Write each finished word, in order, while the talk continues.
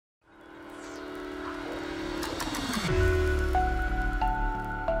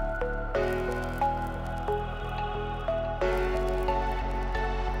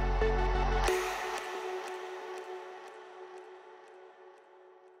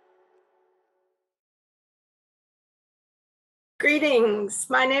Greetings,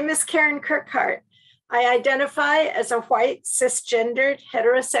 my name is Kirkhart. I identify as a white, cisgendered,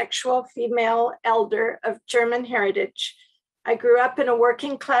 heterosexual female elder of German heritage. I grew up in a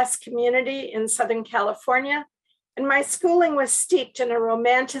working class community in Southern California, and my schooling was steeped in a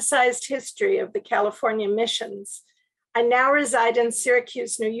romanticized history of the California missions. I now reside in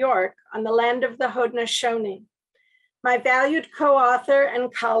Syracuse, New York, on the land of the Haudenosaunee. My valued co-author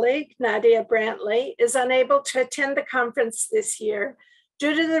and colleague, Nadaya Brantley, is unable to attend the conference this year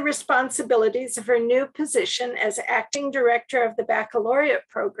due to the responsibilities of her new position as acting director of the baccalaureate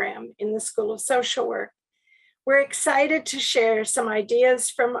program in the School of Social Work. We're excited to share some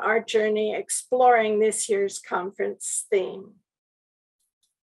ideas from our journey exploring this year's conference theme.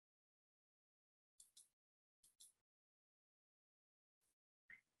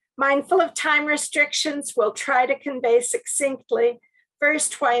 Mindful of time restrictions, we'll try to convey succinctly,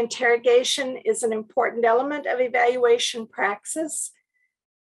 first, why interrogation is an important element of evaluation praxis.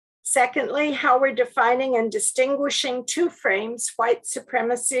 Secondly, how we're defining and distinguishing two frames, white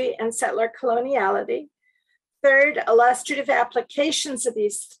supremacy and settler coloniality. Third, illustrative applications of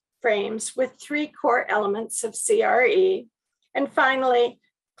these frames with three core elements of CRE. And finally,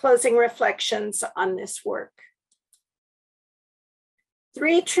 closing reflections on this work.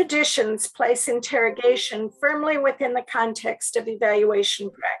 Three traditions place interrogation firmly within the context of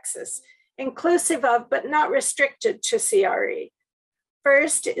evaluation praxis, inclusive of but not restricted to CRE.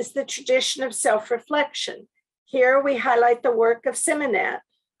 First is the tradition of self-reflection. Here we highlight the work of Simonette,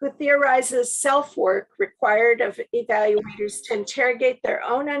 who theorizes self-work required of evaluators to interrogate their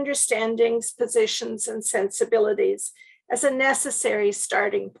own understandings, positions, and sensibilities as a necessary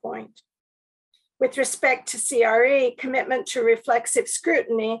starting point. With respect to CRE, commitment to reflexive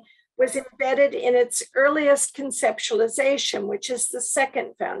scrutiny was embedded in its earliest conceptualization, which is the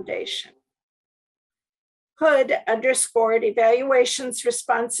second foundation. Hood underscored evaluation's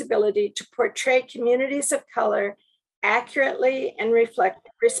responsibility to portray communities of color accurately and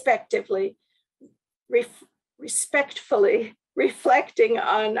respectfully reflecting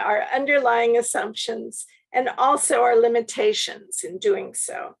on our underlying assumptions and also our limitations in doing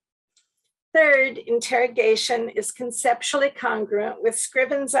so. Third, interrogation is conceptually congruent with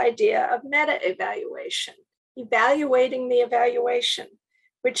Scriven's idea of meta-evaluation, evaluating the evaluation,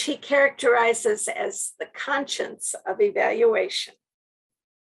 which he characterizes as the conscience of evaluation.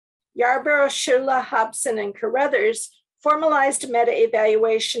 Yarborough, Shula, Hobson, and Carruthers formalized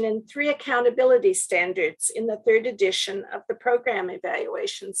meta-evaluation in three accountability standards in the third edition of the program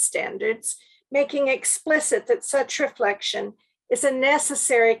evaluation standards, making explicit that such reflection is a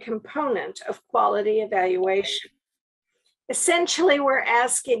necessary component of quality evaluation. Essentially, we're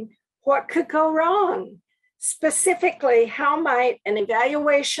asking, what could go wrong? Specifically, how might an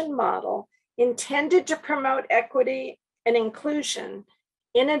evaluation model intended to promote equity and inclusion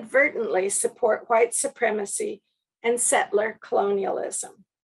inadvertently support white supremacy and settler colonialism?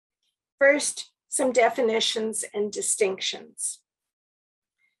 First, some definitions and distinctions.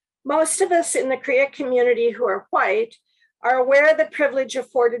 Most of us in the CREA community who are white are aware of the privilege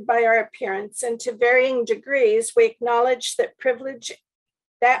afforded by our appearance, and to varying degrees, we acknowledge that privilege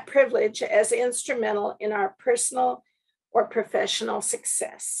as instrumental in our personal or professional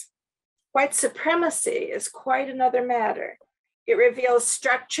success. White supremacy is quite another matter. It reveals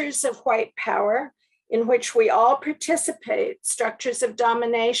structures of white power in which we all participate, structures of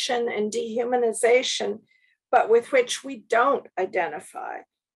domination and dehumanization, but with which we don't identify.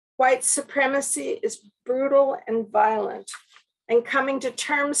 White supremacy is brutal and violent, and coming to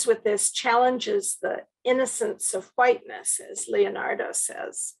terms with this challenges the innocence of whiteness, as Leonardo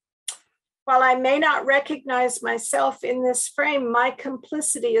says. While I may not recognize myself in this frame, my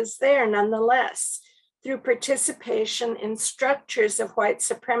complicity is there nonetheless through participation in structures of white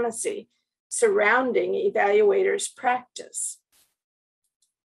supremacy surrounding evaluators' practice.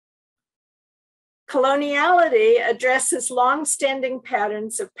 Coloniality addresses long-standing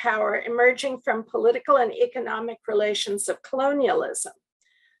patterns of power emerging from political and economic relations of colonialism.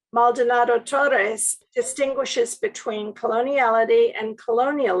 Maldonado Torres distinguishes between coloniality and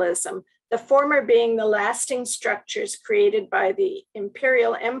colonialism, the former being the lasting structures created by the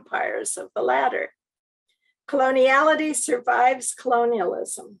imperial empires of the latter. Coloniality survives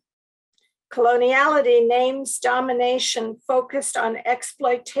colonialism. Coloniality names domination focused on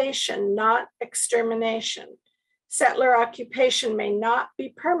exploitation, not extermination. Settler occupation may not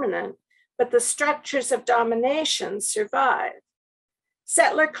be permanent, but the structures of domination survive.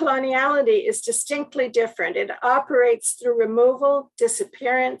 Settler coloniality is distinctly different. It operates through removal,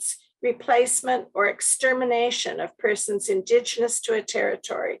 disappearance, replacement, or extermination of persons indigenous to a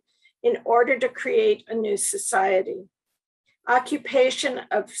territory in order to create a new society. Occupation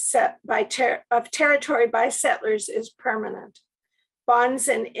of territory by settlers is permanent. Bonds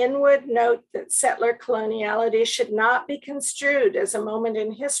and Inwood note that settler coloniality should not be construed as a moment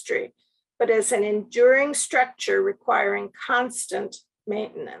in history, but as an enduring structure requiring constant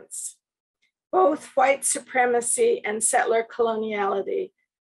maintenance. Both white supremacy and settler coloniality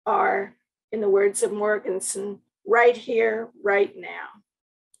are, in the words of Morganson, right here, right now.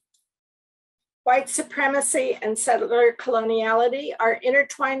 White supremacy and settler coloniality are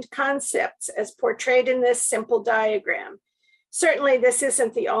intertwined concepts as portrayed in this simple diagram. Certainly, this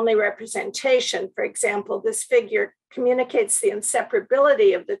isn't the only representation. For example, this figure communicates the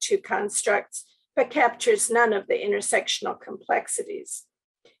inseparability of the two constructs, but captures none of the intersectional complexities.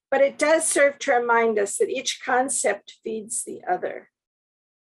 But it does serve to remind us that each concept feeds the other.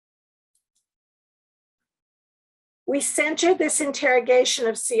 We center this interrogation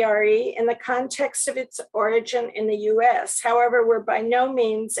of CRE in the context of its origin in the US. However, we're by no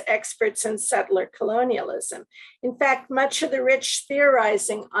means experts in settler colonialism. In fact, much of the rich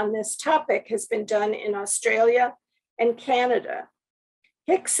theorizing on this topic has been done in Australia and Canada.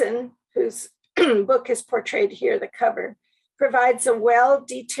 Hickson, whose book is portrayed here, the cover, provides a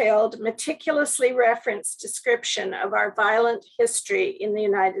well-detailed, meticulously referenced description of our violent history in the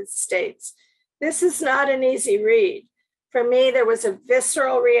United States. This is not an easy read. For me, there was a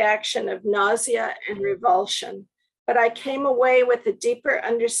visceral reaction of nausea and revulsion, but I came away with a deeper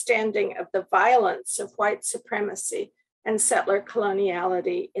understanding of the violence of white supremacy and settler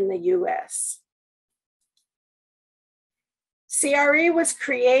coloniality in the US. CRE was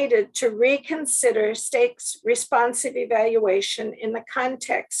created to reconsider stakes responsive evaluation in the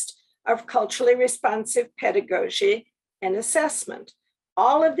context of culturally responsive pedagogy and assessment.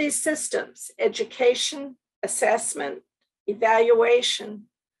 All of these systems, education, assessment, evaluation,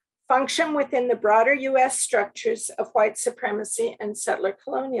 function within the broader US structures of white supremacy and settler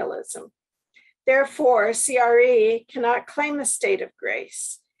colonialism. Therefore, CRE cannot claim a state of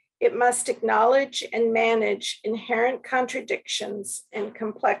grace. It must acknowledge and manage inherent contradictions and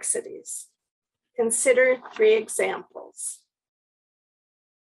complexities. Consider 3 examples.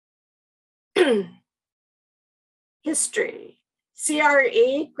 History.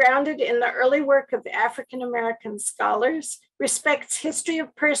 CRE, grounded in the early work of African-American scholars, respects history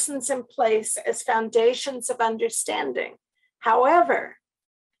of persons and place as foundations of understanding. However,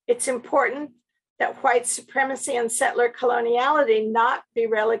 it's important that white supremacy and settler coloniality not be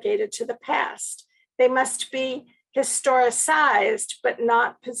relegated to the past. They must be historicized, but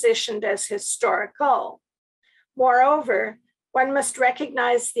not positioned as historical. Moreover, one must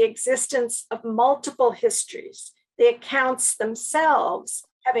recognize the existence of multiple histories, the accounts themselves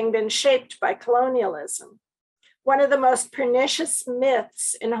having been shaped by colonialism. One of the most pernicious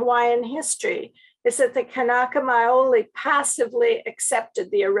myths in Hawaiian history is that the Kanaka Maoli passively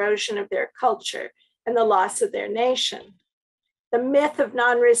accepted the erosion of their culture and the loss of their nation. The myth of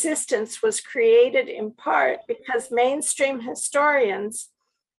non-resistance was created in part because mainstream historians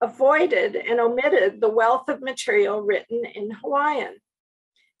avoided and omitted the wealth of material written in Hawaiian.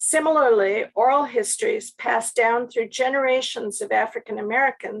 Similarly, oral histories passed down through generations of African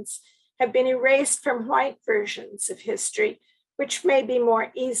Americans have been erased from white versions of history, which may be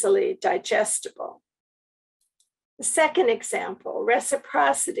more easily digestible. The second example,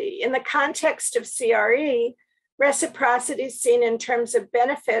 reciprocity. In the context of CRE, reciprocity is seen in terms of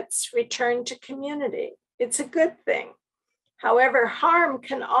benefits returned to community. It's a good thing. However, harm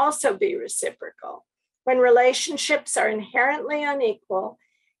can also be reciprocal. When relationships are inherently unequal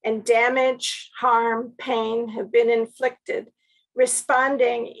and damage, harm, pain have been inflicted,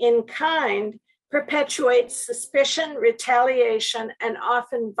 responding in kind perpetuates suspicion, retaliation, and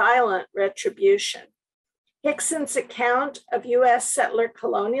often violent retribution. Hickson's account of US settler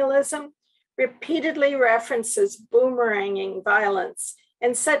colonialism repeatedly references boomeranging violence,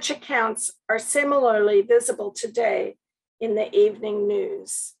 and such accounts are similarly visible today in the evening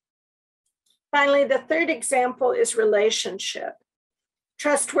news. Finally, the third example is relationship.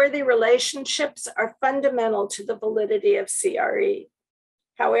 Trustworthy relationships are fundamental to the validity of CRE.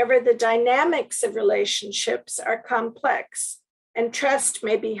 However, the dynamics of relationships are complex, and trust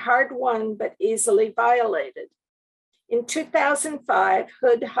may be hard won but easily violated. In 2005,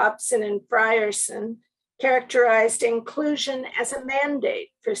 Hood, Hobson, and Frierson characterized inclusion as a mandate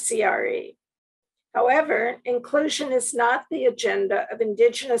for CRE. However, inclusion is not the agenda of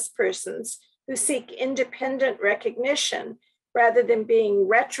Indigenous persons who seek independent recognition rather than being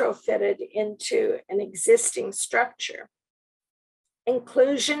retrofitted into an existing structure.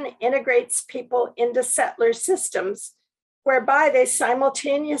 Inclusion integrates people into settler systems whereby they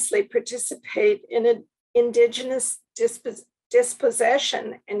simultaneously participate in Indigenous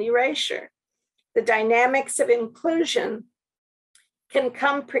dispossession, and erasure. The dynamics of inclusion can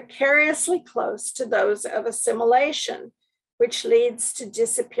come precariously close to those of assimilation, which leads to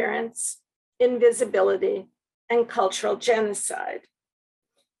disappearance, invisibility, and cultural genocide.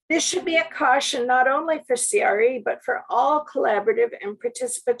 This should be a caution not only for CRE, but for all collaborative and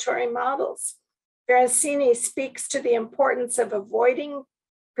participatory models. Veracini speaks to the importance of avoiding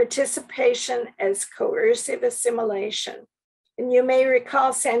participation as coercive assimilation. And you may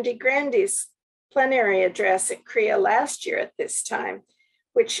recall Sandy Grandy's plenary address at CREA last year at this time,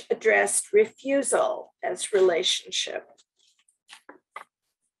 which addressed refusal as relationship.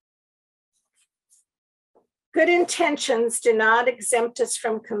 Good intentions do not exempt us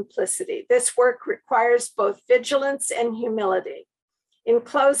from complicity. This work requires both vigilance and humility. In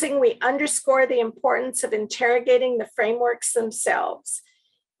closing, we underscore the importance of interrogating the frameworks themselves.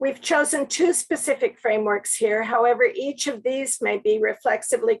 We've chosen two specific frameworks here. However, each of these may be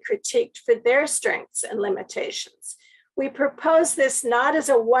reflexively critiqued for their strengths and limitations. We propose this not as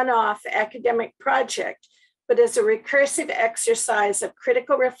a one-off academic project, but as a recursive exercise of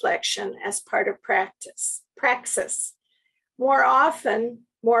critical reflection as part of praxis.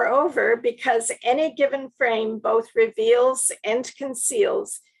 Moreover, because any given frame both reveals and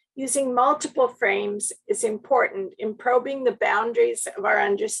conceals, using multiple frames is important in probing the boundaries of our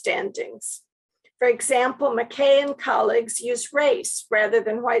understandings. For example, McKay and colleagues use race rather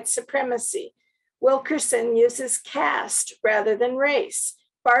than white supremacy. Wilkerson uses caste rather than race.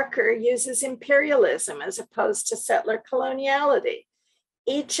 Barker uses imperialism as opposed to settler coloniality.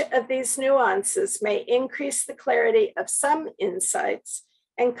 Each of these nuances may increase the clarity of some insights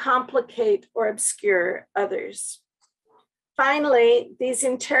and complicate or obscure others. Finally, these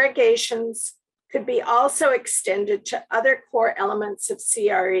interrogations could be also extended to other core elements of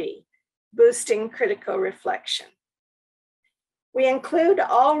CRE, boosting critical reflection. We include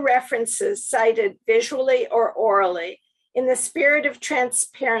all references cited visually or orally in the spirit of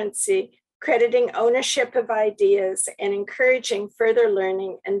transparency, crediting ownership of ideas and encouraging further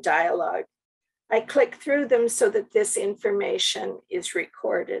learning and dialogue. I click through them so that this information is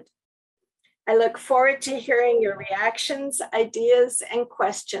recorded. I look forward to hearing your reactions, ideas, and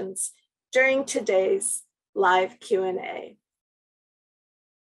questions during today's live Q&A.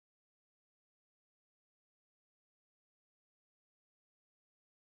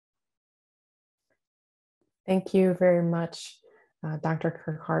 Thank you very much, Dr.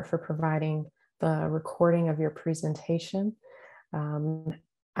 Kirkhart, for providing the recording of your presentation.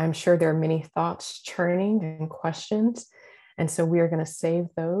 I'm sure there are many thoughts churning and questions, and so we are going to save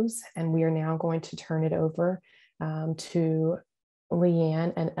those, and we are now going to turn it over to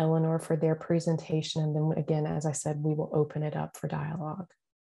Leanne and Eleanor for their presentation. And then again, as I said, we will open it up for dialogue.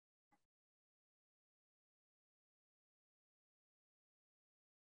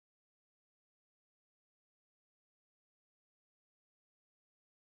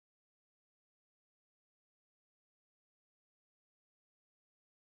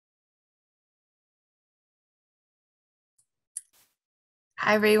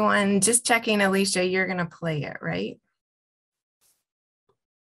 Hi, everyone. Just checking, Alicia, you're going to play it, right?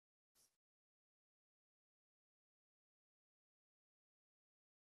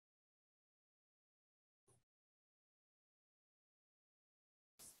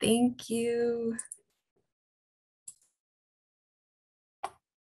 Thank you.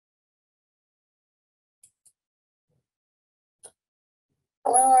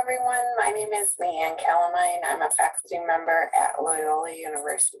 Hello, everyone. My name is Leanne Kallemeyn. I'm a faculty member at Loyola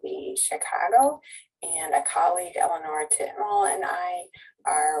University, Chicago, and a colleague, Eleanor Titiml, and I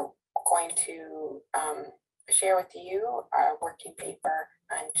are going to share with you our working paper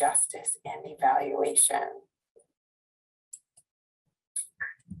on justice and evaluation.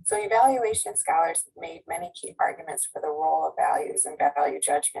 So evaluation scholars made many key arguments for the role of values and value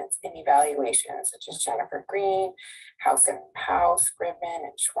judgments in evaluation, such as Jennifer Green, House, Scriven,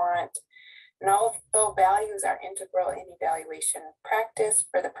 and Schwant. And although values are integral in evaluation practice,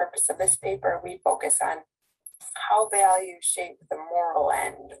 for the purpose of this paper, we focus on how values shape the moral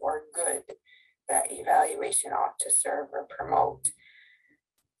end or good that evaluation ought to serve or promote.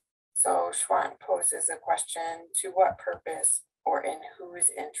 So Schwant poses a question: to what purpose or in whose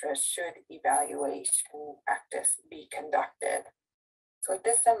interest should evaluation practice be conducted? So with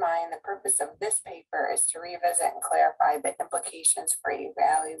this in mind, the purpose of this paper is to revisit and clarify the implications for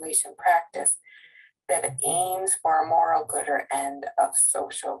evaluation practice that aims for a moral good or end of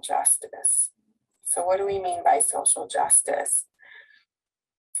social justice. So what do we mean by social justice?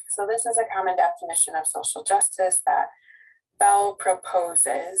 So this is a common definition of social justice that Bell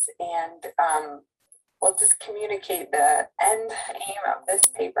proposes, and we'll just communicate the end aim of this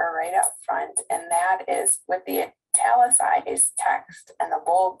paper right up front, and that is with the italicized text and the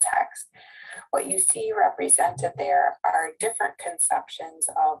bold text. What you see represented there are different conceptions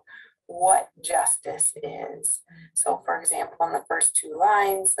of what justice is. So for example, in the first two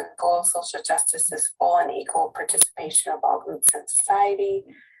lines, the goal of social justice is full and equal participation of all groups in society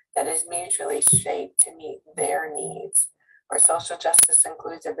that is mutually shaped to meet their needs. Or social justice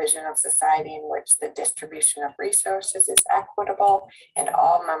includes a vision of society in which the distribution of resources is equitable and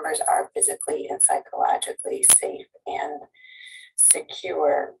all members are physically and psychologically safe and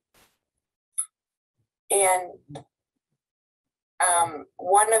secure. And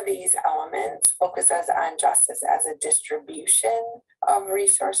one of these elements focuses on justice as a distribution of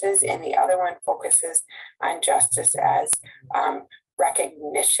resources, and the other one focuses on justice as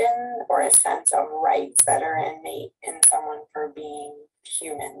recognition or a sense of rights that are innate in someone for being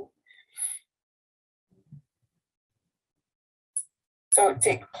human. So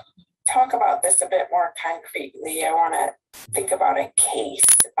to talk about this a bit more concretely, I want to think about a case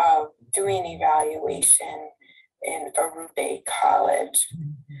of doing evaluation in Urbana College.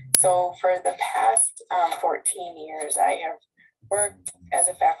 So for the past 14 years, I have worked as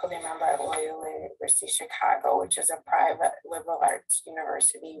a faculty member at Loyola University Chicago, which is a private liberal arts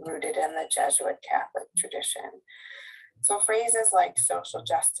university rooted in the Jesuit Catholic tradition. So phrases like social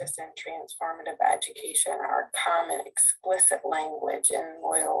justice and transformative education are common explicit language in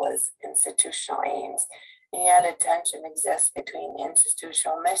Loyola's institutional aims, and yet a tension exists between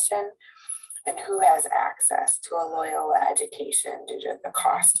institutional mission and who has access to a Loyola education due to the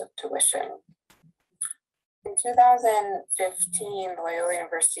cost of tuition. In 2015, Loyola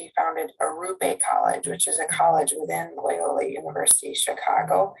University founded Urbana College, which is a college within Loyola University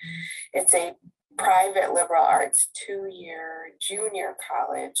Chicago. It's a private liberal arts 2-year junior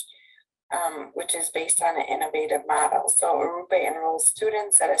college, which is based on an innovative model. So Urbana enrolls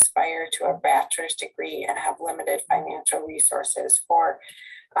students that aspire to a bachelor's degree and have limited financial resources for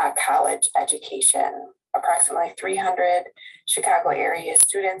college education. Approximately 300 Chicago area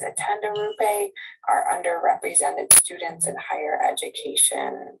students attend Urbana, are underrepresented students in higher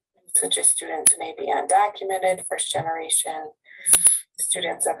education, such as students who may be undocumented, first generation,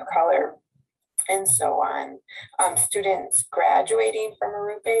 students of color, and so on. Students graduating from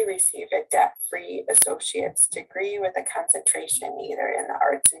Urbana receive a debt-free associate's degree with a concentration either in the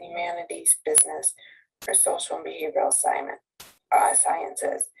arts and humanities, business, or social and behavioral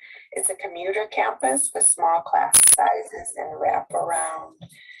sciences. It's a commuter campus with small class sizes and wraparound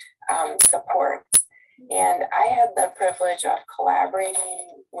supports. And I had the privilege of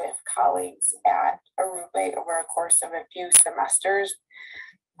collaborating with colleagues at Urbana over a course of a few semesters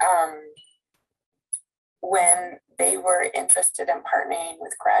when they were interested in partnering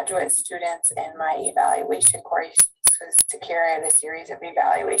with graduate students in my evaluation courses to carry out a series of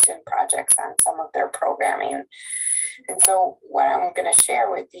evaluation projects on some of their programming. And so what I'm going to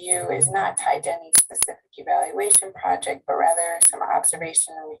share with you is not tied to any specific evaluation project, but rather some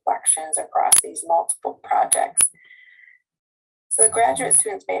observation and reflections across these multiple projects. So the graduate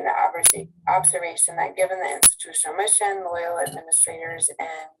students made the observation that given the institutional mission, Loyola administrators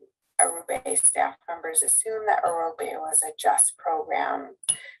and Urbana staff members assumed that Urbana was a just program.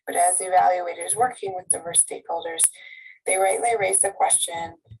 But as the evaluators working with diverse stakeholders, they rightly raised the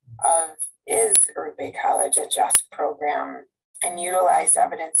question of, is Urbana College a just program, and utilized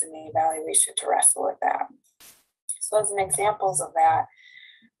evidence in the evaluation to wrestle with that. So as an examples of that,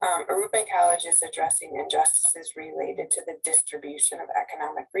 Urbana College is addressing injustices related to the distribution of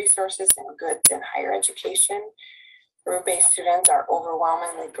economic resources and goods in higher education. Urbana students are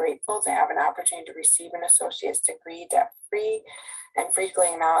overwhelmingly grateful to have an opportunity to receive an associate's degree debt-free, and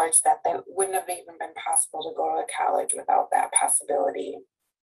frequently acknowledge that they wouldn't have even been possible to go to college without that possibility.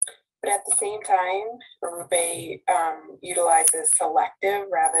 But at the same time, Urbana utilizes selective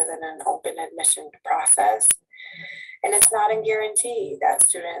rather than an open admission process. And it's not a guarantee that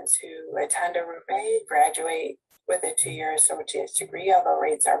students who attend Urbana graduate with a 2-year associate's degree, although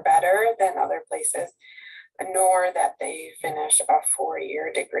rates are better than other places, nor that they finish a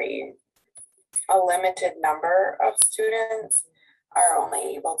 4-year degree. A limited number of students are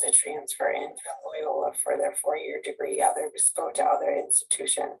only able to transfer into Loyola for their 4-year degree. Others go to other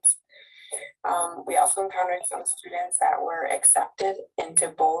institutions. We also encountered some students that were accepted into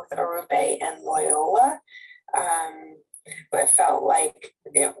both Urbana and Loyola, but felt like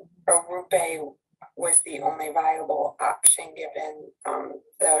Urbana was the only viable option given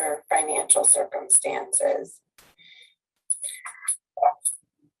their financial circumstances.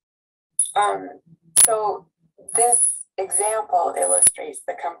 So this example illustrates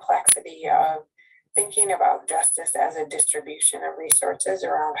the complexity of thinking about justice as a distribution of resources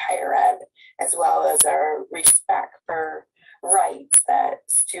around higher ed, as well as a respect for rights that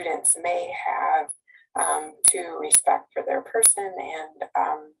students may have, to respect for their person and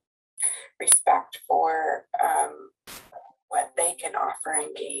respect for what they can offer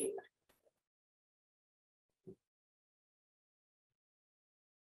and gain.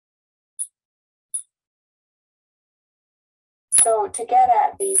 So to get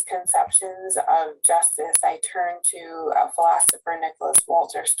at these conceptions of justice, I turn to a philosopher, Nicholas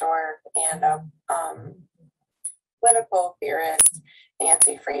Walterstorff, and a political theorist,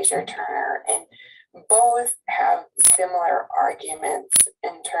 Nancy Fraser Turner, and both have similar arguments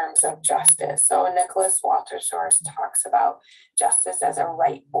in terms of justice. So Nicholas Walterstorff talks about justice as a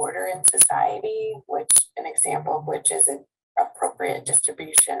right order in society, which an example of which is an appropriate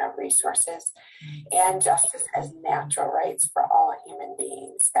distribution of resources, and justice as natural rights for all human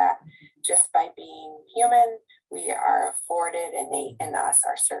beings, that just by being human, we are afforded innate in us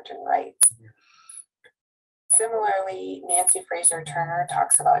our certain rights. Similarly, Nancy Fraser Turner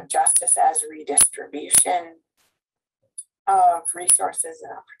talks about justice as redistribution of resources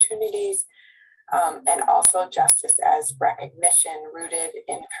and opportunities, and also justice as recognition rooted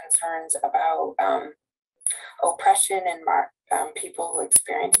in concerns about oppression and people who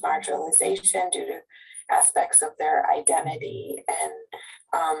experience marginalization due to aspects of their identity, and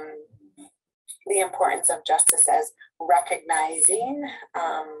the importance of justice as recognizing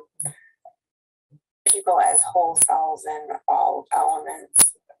people as whole selves and all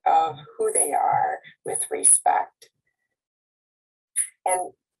elements of who they are with respect.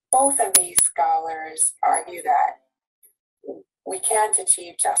 And both of these scholars argue that we can't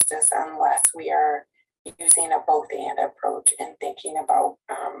achieve justice unless we are using a both and approach and thinking about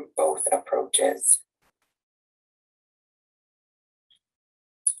both approaches.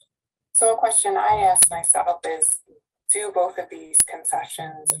 So a question I ask myself is, do both of these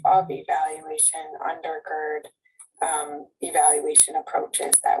concessions of evaluation undergird evaluation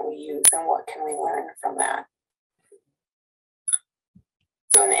approaches that we use, and what can we learn from that?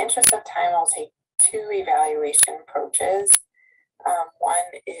 So in the interest of time, I'll take two evaluation approaches. One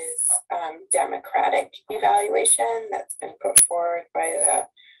is democratic evaluation that's been put forward by the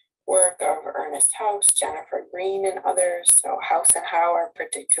work of Ernest House, Jennifer Green, and others. So House and Howe are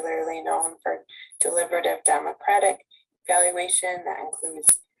particularly known for deliberative democratic evaluation that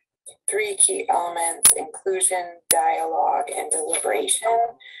includes three key elements: inclusion, dialogue, and deliberation.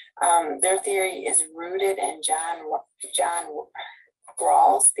 Their theory is rooted in John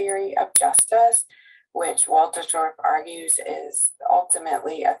Rawls' theory of justice, which Walterstorff argues is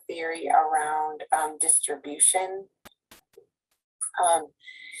ultimately a theory around distribution.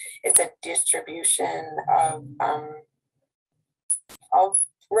 It's a distribution of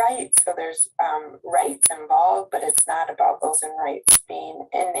rights. So there's rights involved, but it's not about those rights being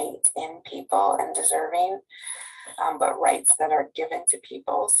innate in people and deserving, but rights that are given to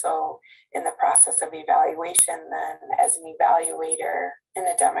people. So in the process of evaluation, then as an evaluator in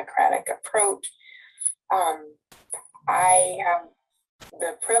a democratic approach, I have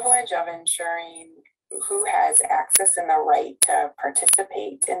the privilege of ensuring who has access and the right to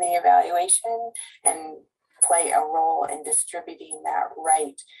participate in the evaluation and play a role in distributing that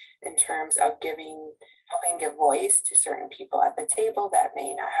right in terms of helping give voice to certain people at the table that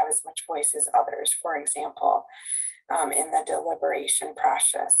may not have as much voice as others, for example, in the deliberation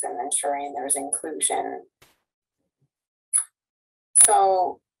process, and ensuring there's inclusion.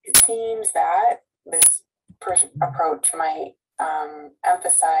 So it seems that this approach might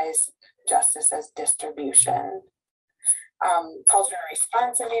emphasize justice as distribution. Cultural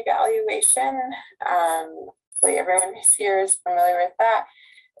responsive evaluation, hopefully everyone who's here is familiar with that,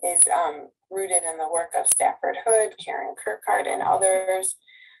 is rooted in the work of Stafford Hood, Karen Kirkhart, and others,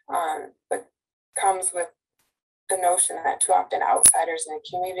 but comes with the notion that too often outsiders in the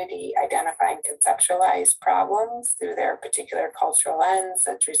community identify and conceptualize problems through their particular cultural lens,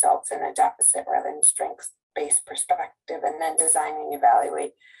 which results in a deficit rather than strengths-based perspective, and then design and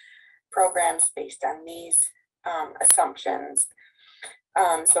evaluate programs based on these assumptions.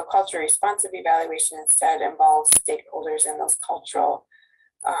 So culturally responsive evaluation instead involves stakeholders in those cultural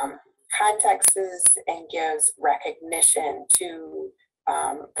contexts and gives recognition to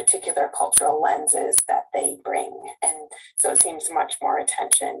particular cultural lenses that they bring. And so it seems much more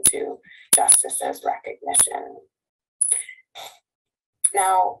attention to justice as recognition.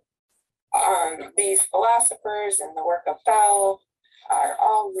 Now, these philosophers and the work of Bell are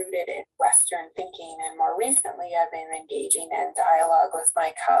all rooted in Western thinking. And more recently, I've been engaging in dialogue with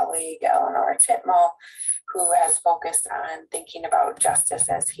my colleague, Eleanor Titiml, who has focused on thinking about justice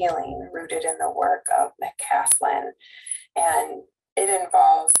as healing, rooted in the work of McCaslin. And it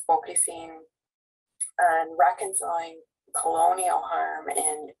involves focusing on reconciling colonial harm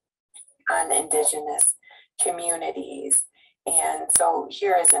on Indigenous communities. And so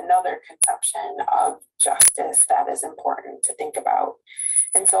here is another conception of justice that is important to think about.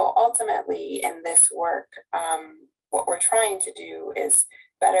 And so ultimately in this work, what we're trying to do is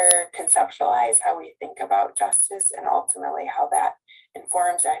better conceptualize how we think about justice and ultimately how that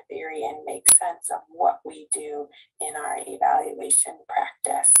informs our theory and makes sense of what we do in our evaluation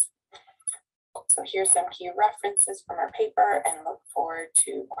practice. So here's some key references from our paper and look forward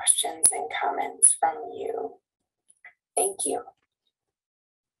to questions and comments from you. Thank you.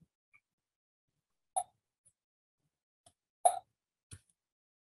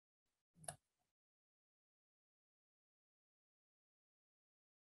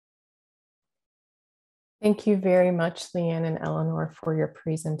 Thank you very much, Leanne and Eleanor, for your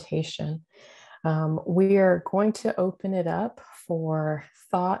presentation. We are going to open it up for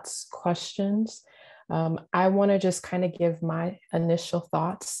thoughts, questions. I want to just kind of give my initial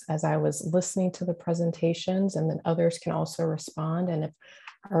thoughts as I was listening to the presentations, and then others can also respond. And if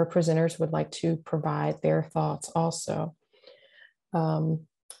our presenters would like to provide their thoughts also.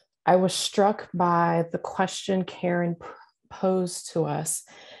 I was struck by the question Karen posed to us,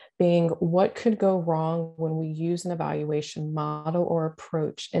 being what could go wrong when we use an evaluation model or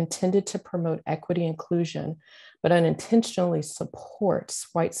approach intended to promote equity inclusion, but unintentionally supports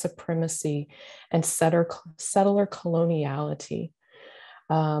white supremacy and settler coloniality.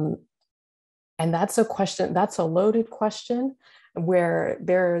 And that's a question, that's a loaded question where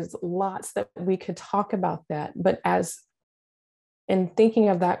there's lots that we could talk about that. But in thinking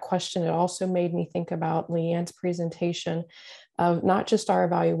of that question, it also made me think about Leanne's presentation of not just our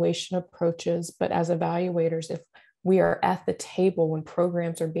evaluation approaches, but as evaluators, if we are at the table when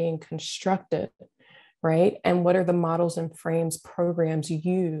programs are being constructed, right? And what are the models and frames programs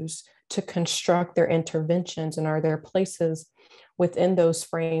use to construct their interventions? And are there places within those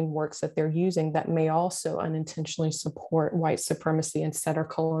frameworks that they're using that may also unintentionally support white supremacy and settler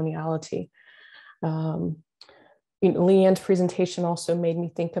coloniality? Leanne's presentation also made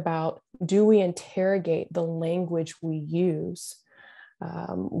me think about, do we interrogate the language we use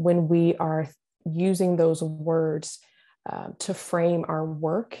when we are using those words to frame our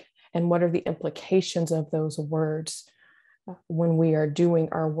work? And what are the implications of those words when we are doing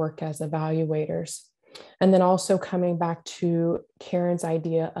our work as evaluators? And then also coming back to Karen's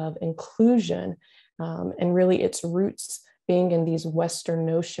idea of inclusion and really its roots being in these Western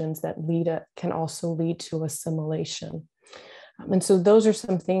notions that can also lead to assimilation. And so those are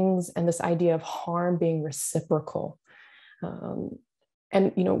some things, and this idea of harm being reciprocal. And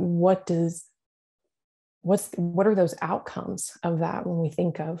what are those outcomes of that when we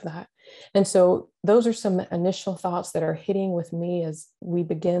think of that? And so those are some initial thoughts that are hitting with me as we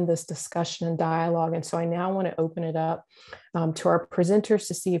begin this discussion and dialogue. And so I now want to open it up to our presenters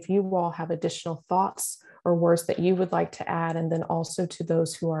to see if you all have additional thoughts or words that you would like to add, and then also to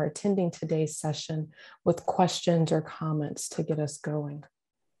those who are attending today's session with questions or comments to get us going.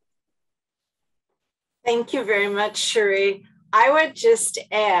 Thank you very much, Cherie. I would just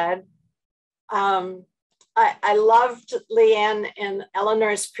add, I loved Leanne and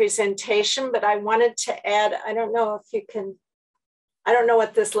Eleanor's presentation, but I wanted to add, I don't know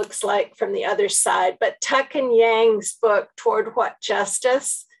what this looks like from the other side, but Tuck and Yang's book, Toward What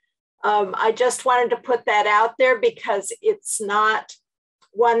Justice? I just wanted to put that out there because it's not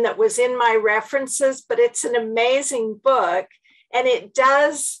one that was in my references, but it's an amazing book. And it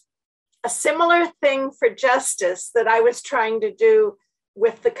does a similar thing for justice that I was trying to do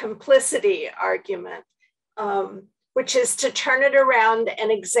with the complicity argument, which is to turn it around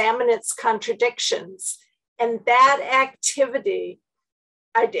and examine its contradictions. And that activity,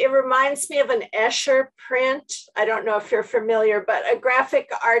 it reminds me of an Escher print. I don't know if you're familiar, but a graphic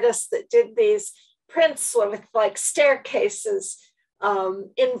artist that did these prints with like staircases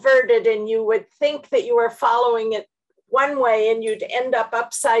inverted, and you would think that you were following it one way and you'd end up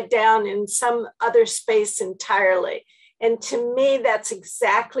upside down in some other space entirely. And to me, that's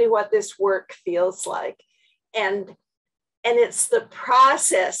exactly what this work feels like. And it's the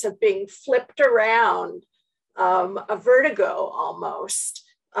process of being flipped around, a vertigo almost,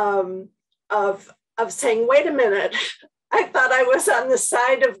 of saying, wait a minute, I thought I was on the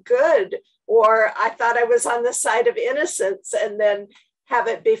side of good, or I thought I was on the side of innocence, and then have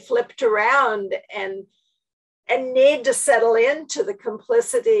it be flipped around and and need to settle into the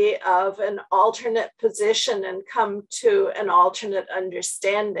complicity of an alternate position and come to an alternate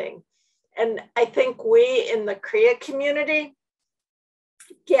understanding. And I think we in the CREA community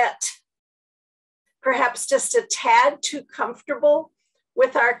get perhaps just a tad too comfortable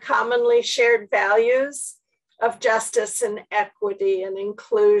with our commonly shared values of justice and equity and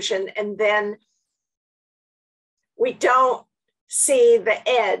inclusion. And then we don't see the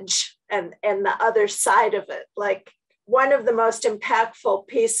edge and the other side of it. Like one of the most impactful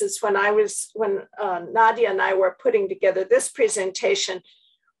pieces when Nadaya and I were putting together this presentation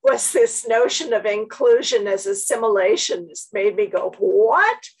was this notion of inclusion as assimilation. This made me go,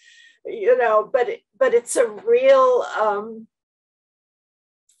 what? You know, but it's a real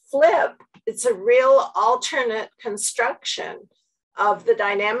flip. It's a real alternate construction of the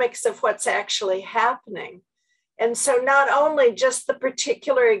dynamics of what's actually happening. And so not only just the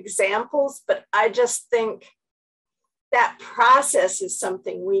particular examples, but I just think that process is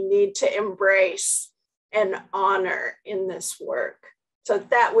something we need to embrace and honor in this work. So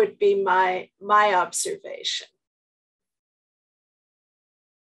that would be my observation.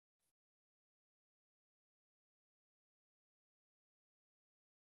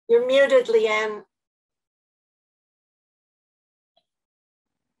 You're muted, Leanne.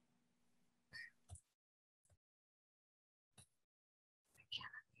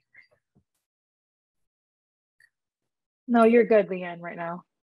 No, you're good, Leanne, right now.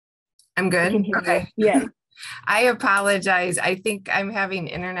 I'm good. Okay. Yeah. I apologize. I think I'm having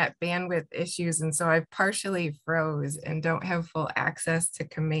internet bandwidth issues, and so I partially froze and don't have full access to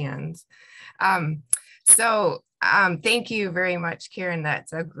commands. Thank you very much, Karen.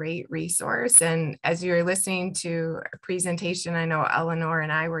 That's a great resource. And as you're listening to a presentation, I know Eleanor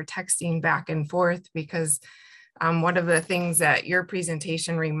and I were texting back and forth because one of the things that your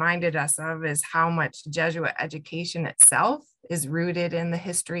presentation reminded us of is how much Jesuit education itself is rooted in the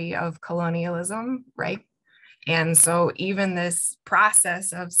history of colonialism, right? And so even this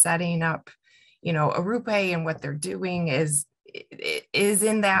process of setting up, you know, Arupe and what they're doing is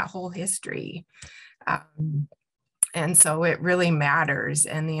in that whole history. And so it really matters,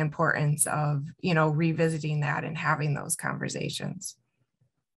 and the importance of, you know, revisiting that and having those conversations.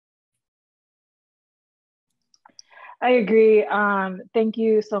 I agree. Thank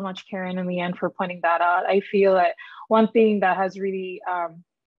you so much, Karen and Leanne, for pointing that out. I feel that one thing that has really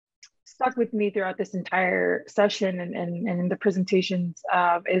stuck with me throughout this entire session and in the presentations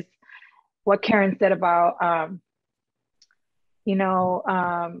is what Karen said about,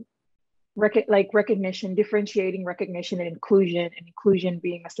 recognition, differentiating recognition and inclusion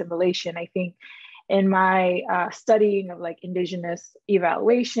being assimilation. I think in my studying of like Indigenous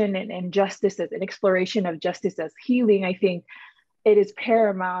evaluation and justice as an exploration of justice as healing, I think it is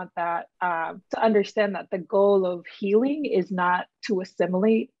paramount that to understand that the goal of healing is not to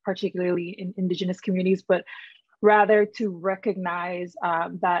assimilate, particularly in Indigenous communities, but rather to recognize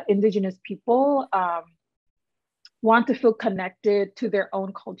that Indigenous people want to feel connected to their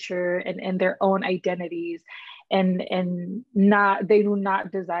own culture and their own identities, and they do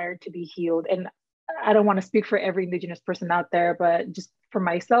not desire to be healed. And I don't want to speak for every Indigenous person out there, but just for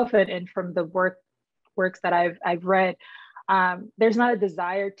myself and from the works that I've read, there's not a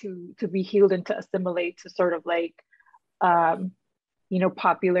desire to be healed and to assimilate to sort of like,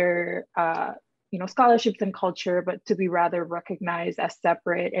 popular, scholarships and culture, but to be rather recognized as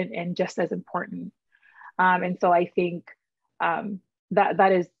separate and just as important. And so I think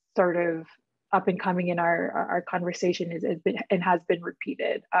that is sort of up and coming in our conversation has been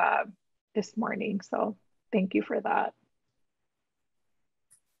repeated this morning. So thank you for that.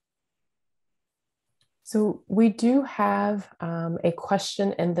 So we do have a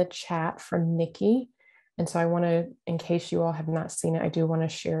question in the chat from Nikki. And so I want to, in case you all have not seen it, I do want to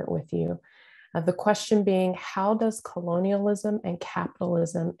share it with you. The question being, how does colonialism and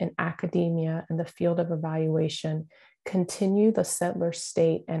capitalism in academia and the field of evaluation continue the settler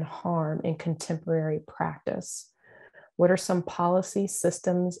state and harm in contemporary practice? What are some policy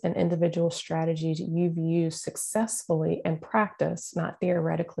systems and individual strategies you've used successfully in practice, not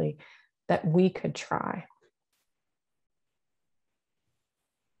theoretically, that we could try?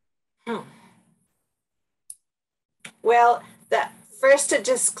 Well, first a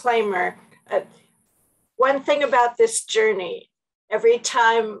disclaimer. One thing about this journey, every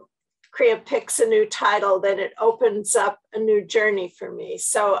time CREA picks a new title, then it opens up a new journey for me.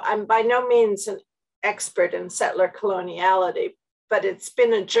 So I'm by no means an expert in settler coloniality, but it's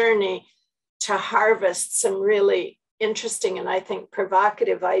been a journey to harvest some really interesting and I think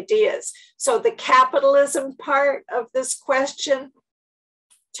provocative ideas. So the capitalism part of this question,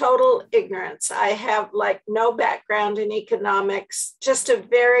 total ignorance. I have like no background in economics, just a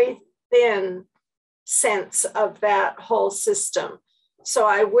very thin sense of that whole system. So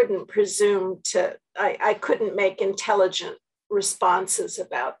I wouldn't presume to, I couldn't make intelligent responses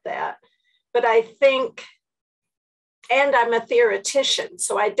about that. But I think, and I'm a theoretician,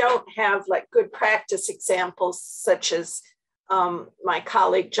 so I don't have like good practice examples such as my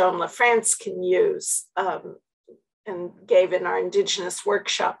colleague Joan LaFrance can use and gave in our Indigenous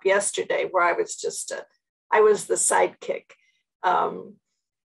workshop yesterday, where I was I was the sidekick. But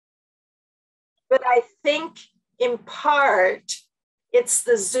I think in part, it's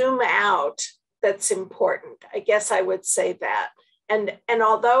the zoom out that's important. I guess I would say that. And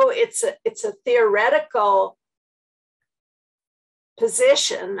although it's a theoretical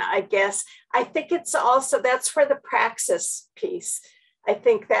position, I guess, I think it's also, that's where the praxis piece, I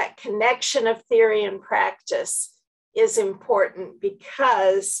think that connection of theory and practice is important,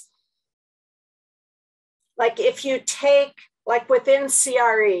 because like if you take, like within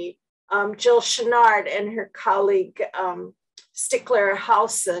CRE, Jill Chenard and her colleague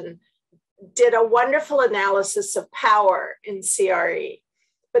Stickler-Hausen did a wonderful analysis of power in CRE,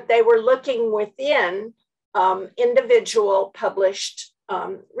 but they were looking within individual published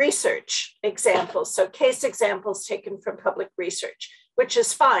research examples. So case examples taken from public research, which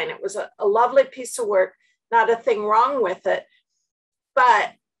is fine. It was a lovely piece of work, not a thing wrong with it.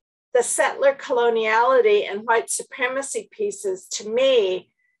 But the settler coloniality and white supremacy pieces, to me,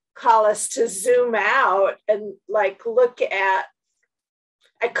 call us to zoom out and like look at,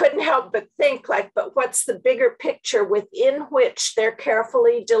 I couldn't help but think like, but what's the bigger picture within which their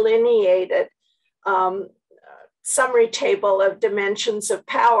carefully delineated summary table of dimensions of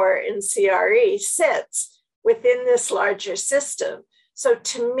power in CRE sits within this larger system. So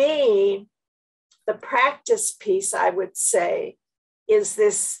to me, the practice piece, I would say, is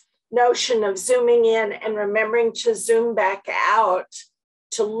this notion of zooming in and remembering to zoom back out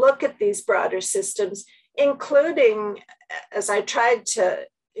to look at these broader systems, including, as I tried to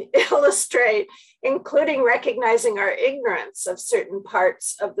illustrate, including recognizing our ignorance of certain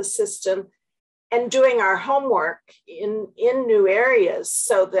parts of the system and doing our homework in new areas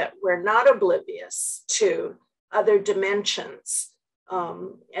so that we're not oblivious to other dimensions.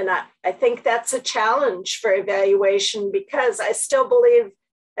 And I think that's a challenge for evaluation, because I still believe,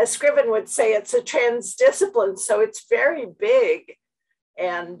 as Scriven would say, it's a transdiscipline, so it's very big.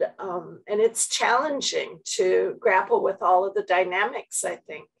 And it's challenging to grapple with all of the dynamics, I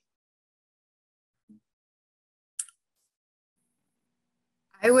think.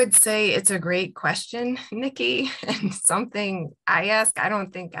 I would say it's a great question, Nikki, and something I ask. I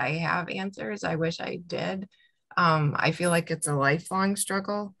don't think I have answers. I wish I did. I feel like it's a lifelong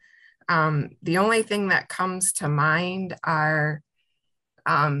struggle. The only thing that comes to mind are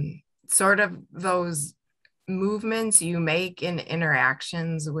sort of those movements you make in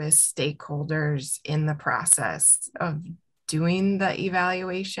interactions with stakeholders in the process of doing the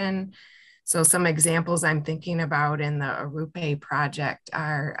evaluation. So some examples I'm thinking about in the Arupe project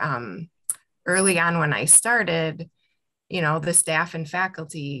are early on when I started, the staff and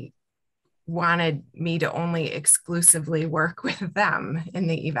faculty wanted me to only exclusively work with them in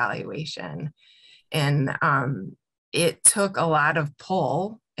the evaluation. And it took a lot of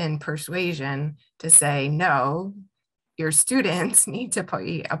pull and persuasion to say, no, your students need to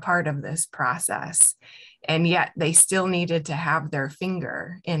be a part of this process. And yet they still needed to have their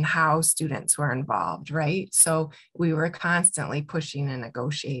finger in how students were involved, right? So we were constantly pushing and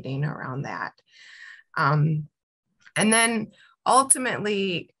negotiating around that. And then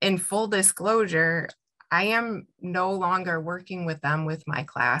ultimately, in full disclosure, I am no longer working with them with my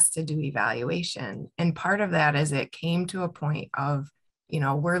class to do evaluation. And part of that is it came to a point of,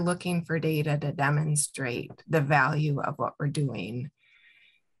 we're looking for data to demonstrate the value of what we're doing.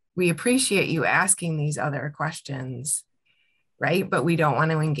 We appreciate you asking these other questions, right? But we don't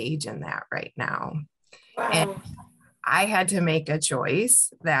want to engage in that right now. Wow. And I had to make a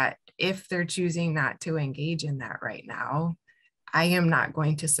choice that if they're choosing not to engage in that right now, I am not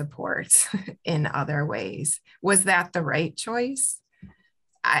going to support in other ways. Was that the right choice?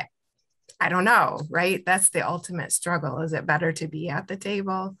 I don't know, right? That's the ultimate struggle. Is it better to be at the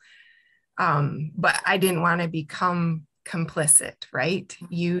table? But I didn't want to become complicit, right?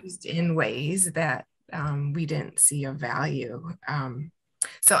 Used in ways that we didn't see a value.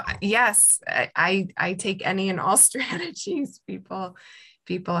 So yes, I take any and all strategies people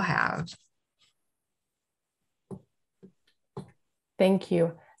have. Thank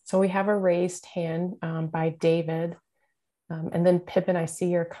you. So we have a raised hand by David. And then Pippin, I see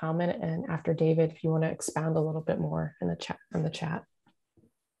your comment. And after David, if you want to expound a little bit more in the chat, from the chat.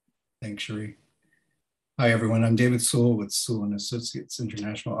 Thanks, Cherie. Hi, everyone. I'm David Sewell with Sewell and Associates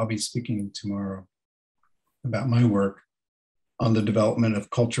International. I'll be speaking tomorrow about my work on the development of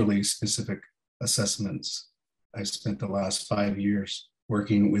culturally specific assessments. I spent the last 5 years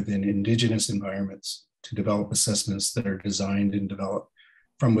working within Indigenous environments to develop assessments that are designed and developed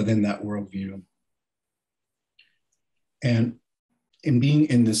from within that worldview. And in being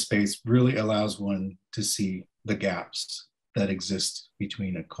in this space really allows one to see the gaps that exist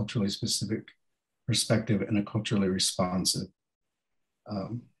between a culturally specific perspective and a culturally responsive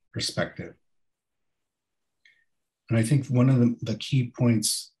perspective. And I think one of the key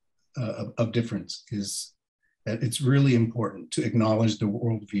points of difference is that it's really important to acknowledge the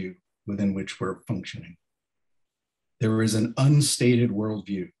worldview within which we're functioning. There is an unstated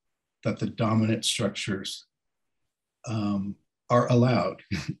worldview that the dominant structures are allowed.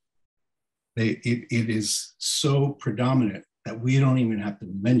 It is so predominant that we don't even have to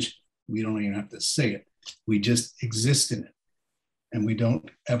mention it. We don't even have to say it. We just exist in it. And we don't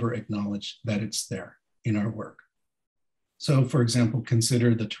ever acknowledge that it's there in our work. So for example,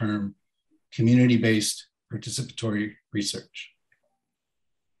 consider the term community-based participatory research.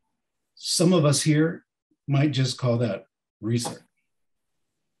 Some of us here might just call that research.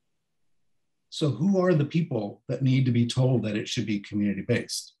 So who are the people that need to be told that it should be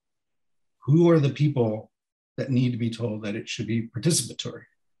community-based? Who are the people that need to be told that it should be participatory?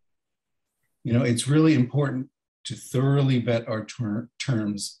 You know, it's really important to thoroughly vet our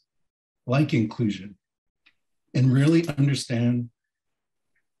terms like inclusion and really understand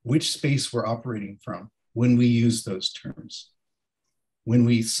which space we're operating from when we use those terms. When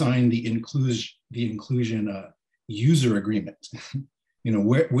we sign the inclusion user agreement, you know,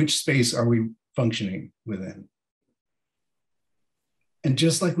 which space are we functioning within? And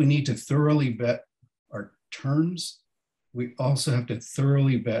just like we need to thoroughly vet our terms, we also have to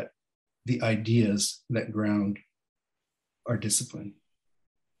thoroughly vet the ideas that ground our discipline.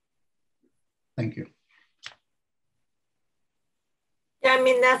 Thank you. Yeah, I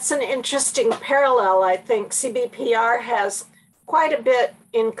mean, that's an interesting parallel. I think CBPR has quite a bit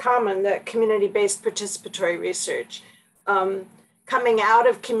in common, that community-based participatory research, coming out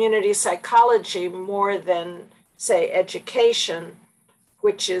of community psychology more than, say, education,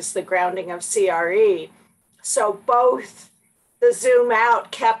 which is the grounding of CRE. So both the zoom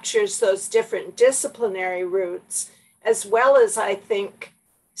out captures those different disciplinary roots, as well as, I think,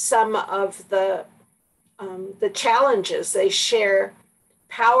 some of the challenges. They share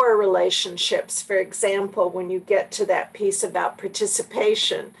power relationships. For example, when you get to that piece about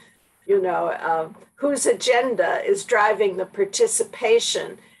participation, you know, whose agenda is driving the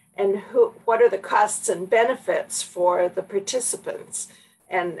participation, and what are the costs and benefits for the participants,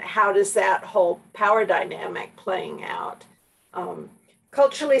 and how does that whole power dynamic playing out?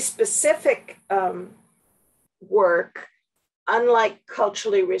 Culturally specific work, unlike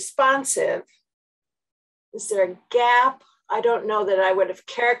culturally responsive, is there a gap? I don't know that I would have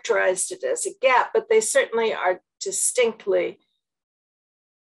characterized it as a gap, but they certainly are distinctly,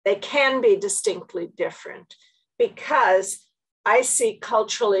 they can be distinctly different, because I see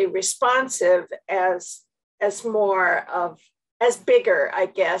culturally responsive as more of, as bigger, I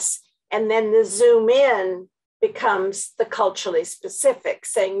guess. And then the zoom in becomes the culturally specific,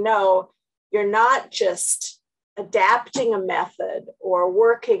 saying, no, you're not just adapting a method or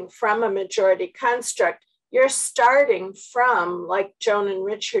working from a majority construct. You're starting from, like Joan and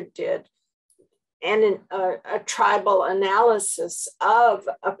Richard did, and a tribal analysis of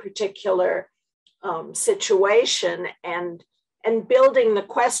a particular situation, and building the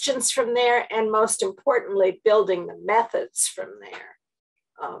questions from there, and most importantly, building the methods from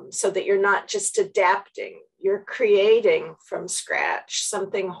there, so that you're not just adapting, you're creating from scratch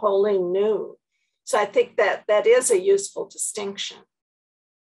something wholly new. So I think that that is a useful distinction.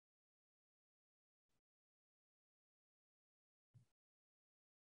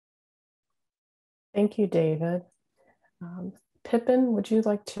 Thank you, David. Pippin, would you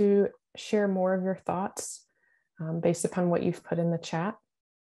like to share more of your thoughts based upon what you've put in the chat?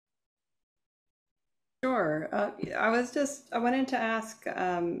 Sure. I wanted to ask,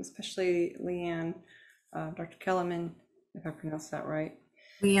 especially Leanne, Dr. Kallemeyn, if I pronounced that right.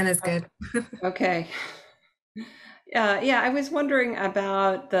 Leanne is good. Okay. Yeah, I was wondering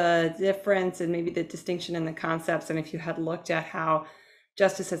about the difference and maybe the distinction in the concepts, and if you had looked at how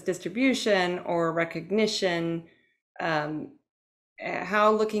justice as distribution or recognition,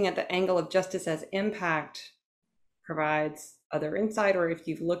 how looking at the angle of justice as impact provides other insight, or if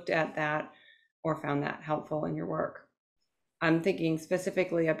you've looked at that or found that helpful in your work. I'm thinking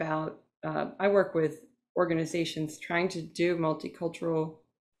specifically about, I work with organizations trying to do multicultural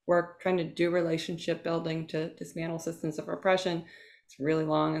work trying to do relationship building to dismantle systems of oppression. It's really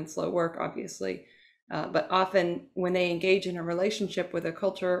long and slow work, obviously. But often when they engage in a relationship with a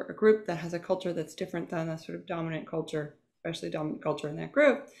culture, a group that has a culture that's different than the sort of dominant culture, especially dominant culture in that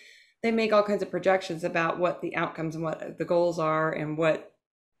group, they make all kinds of projections about what the outcomes and what the goals are and what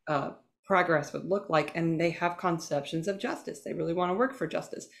progress would look like. And they have conceptions of justice. They really want to work for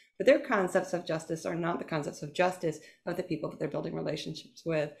justice, but their concepts of justice are not the concepts of justice of the people that they're building relationships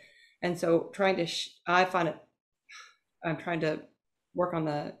with. And so I'm trying to work on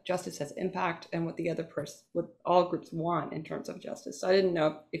the justice as impact and what what all groups want in terms of justice. So I didn't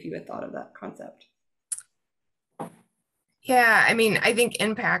know if you had thought of that concept. Yeah, I mean, I think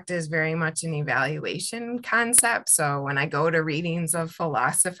impact is very much an evaluation concept. So when I go to readings of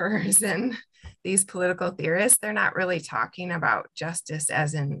philosophers and these political theorists, they're not really talking about justice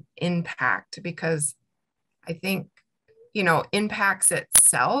as an impact, because I think, impacts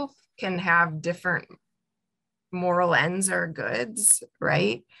itself can have different moral ends or goods,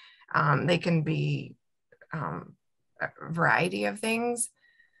 right? They can be a variety of things.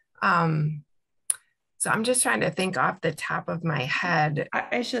 So I'm just trying to think off the top of my head.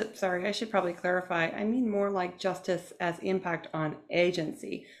 I should probably clarify. I mean more like justice as impact on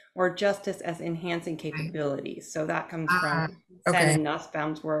agency, or justice as enhancing capabilities. So that comes from Sen and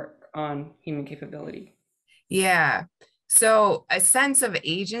Nussbaum's work on human capability. Yeah. So a sense of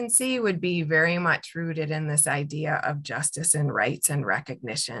agency would be very much rooted in this idea of justice and rights and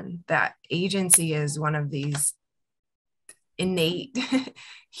recognition, that agency is one of these innate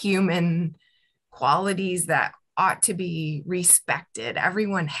human qualities that ought to be respected.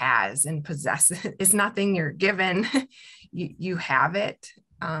 Everyone has and possesses. It's nothing you're given. You have it.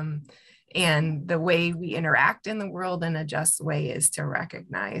 And the way we interact in the world in a just way is to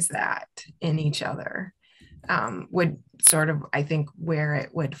recognize that in each other. Would sort of, I think, where it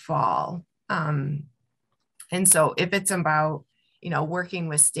would fall. And so if it's about, working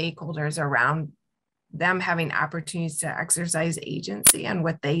with stakeholders around them having opportunities to exercise agency and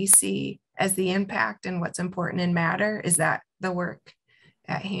what they see as the impact and what's important and matter, is that the work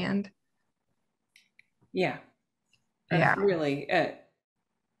at hand? Yeah. Yeah. Really,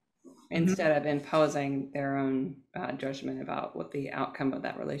 instead of imposing their own judgment about what the outcome of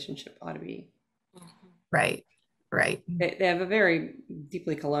that relationship ought to be. Right. They have a very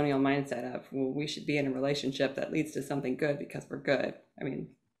deeply colonial mindset of, well, we should be in a relationship that leads to something good because we're good. I mean,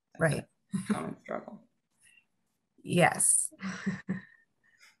 right. Common struggle. Yes.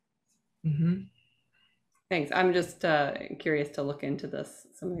 Thanks. I'm just curious to look into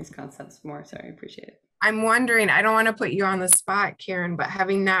some of these concepts more, so I appreciate it. I'm wondering, I don't want to put you on the spot, Karen, but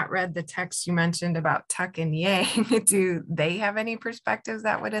having not read the text you mentioned about Tuck and Yang, do they have any perspectives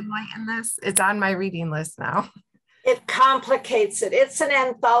that would enlighten this? It's on my reading list now. It complicates it. It's an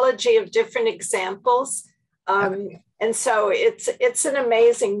anthology of different examples. And so it's an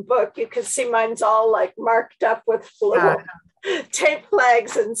amazing book. You can see mine's all like marked up with little tape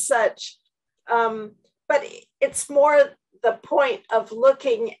flags and such. But it's more the point of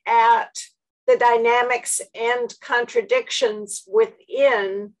looking at the dynamics and contradictions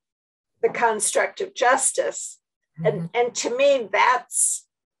within the construct of justice. And to me, that's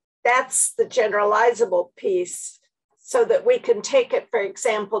the generalizable piece, so that we can take it, for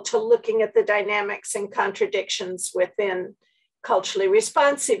example, to looking at the dynamics and contradictions within culturally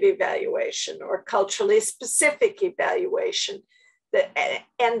responsive evaluation or culturally specific evaluation.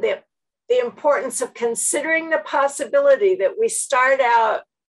 And the importance of considering the possibility that we start out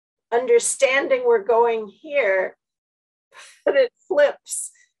understanding we're going here, but it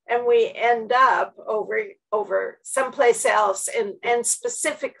flips and we end up over someplace else, and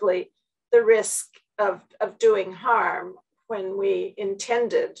specifically the risk of doing harm when we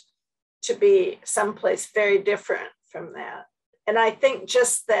intended to be someplace very different from that. And I think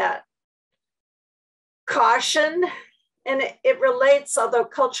just that caution, and it relates, although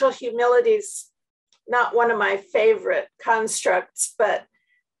cultural humility is not one of my favorite constructs, but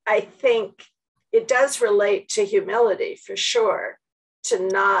I think it does relate to humility for sure,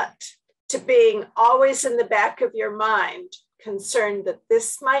 to being always in the back of your mind, concerned that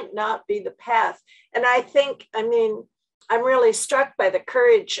this might not be the path. And I think, I'm really struck by the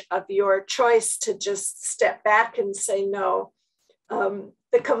courage of your choice to just step back and say, no,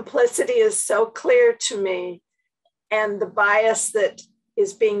 the complicity is so clear to me, and the bias that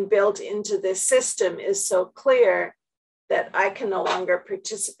is being built into this system is so clear that I can no longer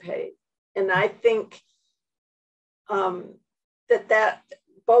participate. And I think that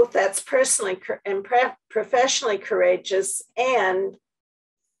both that's personally and professionally courageous, and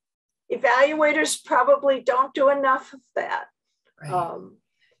evaluators probably don't do enough of that. Right.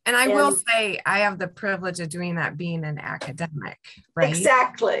 And I will say, I have the privilege of doing that being an academic, right?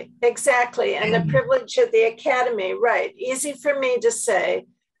 Exactly. And the privilege of the academy, right. Easy for me to say.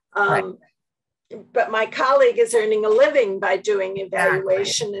 Right. But my colleague is earning a living by doing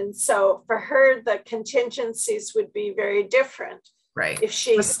evaluation. Exactly. And so for her, the contingencies would be very different, right, if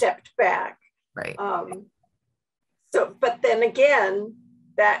she stepped back. Right. But then again,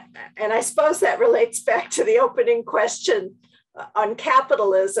 and I suppose that relates back to the opening question on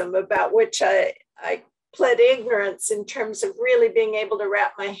capitalism, about which I pled ignorance in terms of really being able to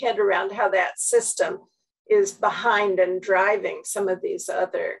wrap my head around how that system is behind and driving some of these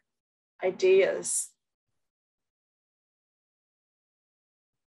other ideas.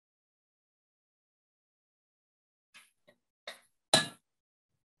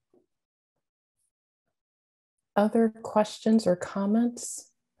 Other questions or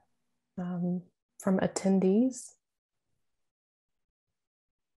comments from attendees?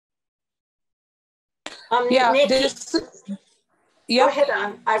 Yeah, Nikki, go ahead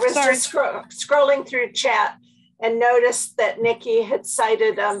on. I was just scrolling through chat and noticed that Nikki had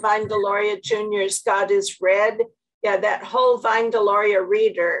cited Vine Deloria Jr.'s God is Red. Yeah, that whole Vine Deloria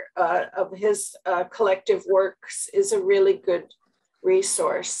reader of his collective works is a really good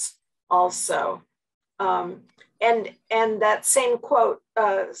resource also. And that same quote,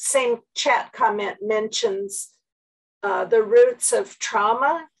 same chat comment mentions the roots of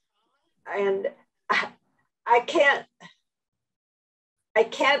trauma. And I can't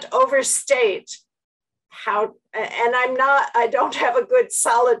overstate how, and I don't have a good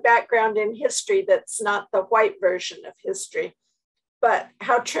solid background in history that's not the white version of history, but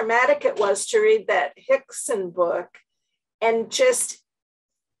how traumatic it was to read that Hickson book and just,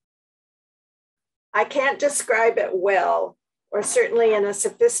 I can't describe it well, or certainly in a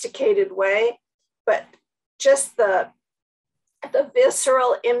sophisticated way, but just the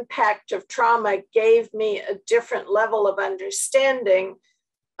visceral impact of trauma gave me a different level of understanding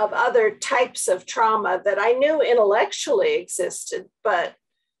of other types of trauma that I knew intellectually existed, but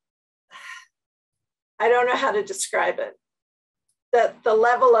I don't know how to describe it. The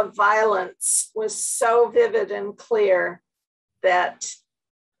level of violence was so vivid and clear that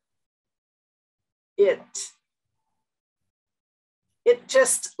it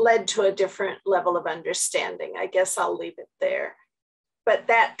just led to a different level of understanding. I guess I'll leave it there. But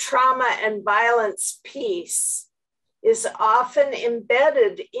that trauma and violence piece is often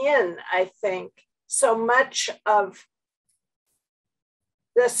embedded in, I think, so much of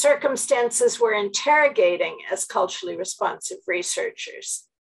the circumstances we're interrogating as culturally responsive researchers.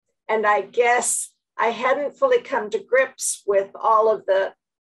 And I guess I hadn't fully come to grips with all of the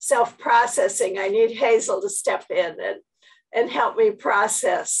self-processing. I need Hazel to step in and help me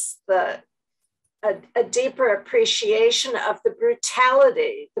process a deeper appreciation of the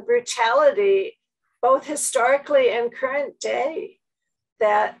brutality both historically and current day,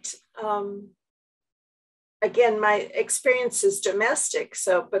 that again, my experience is domestic,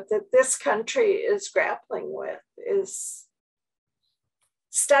 but that this country is grappling with is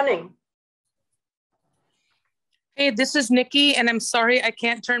stunning. Hey, this is Nikki, and I'm sorry I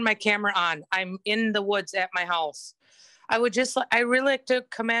can't turn my camera on. I'm in the woods at my house. I really like to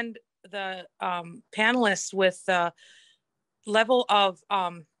commend the panelists with the level of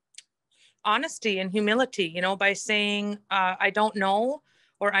honesty and humility, by saying, I don't know,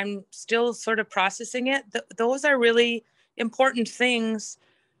 or I'm still sort of processing it. Those are really important things.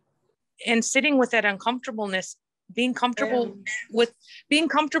 And sitting with that uncomfortableness, being comfortable with being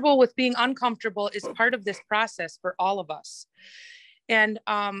uncomfortable is part of this process for all of us. And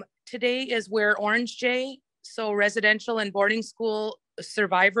today is Wear Orange Day. So residential and boarding school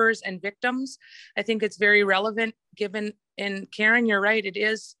survivors and victims. I think it's very relevant given, and Karen, you're right, it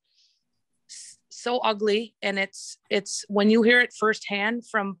is so ugly. And it's when you hear it firsthand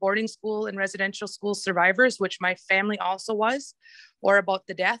from boarding school and residential school survivors, which my family also was, or about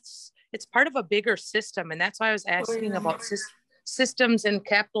the deaths, it's part of a bigger system. And that's why I was asking about systems and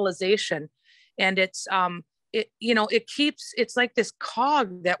capitalization. And it's, it's like this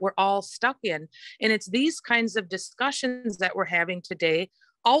cog that we're all stuck in. And it's these kinds of discussions that we're having today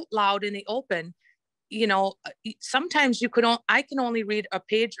out loud in the open. Sometimes I can only read a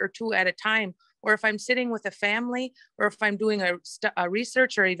page or two at a time, or if I'm sitting with a family, or if I'm doing a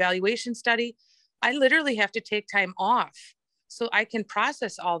research or evaluation study, I literally have to take time off so I can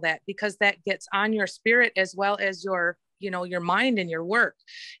process all that, because that gets on your spirit as well as your mind and your work.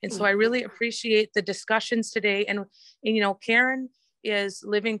 And so I really appreciate the discussions today. And Karen is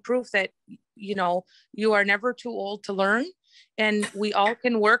living proof that, you are never too old to learn. and we all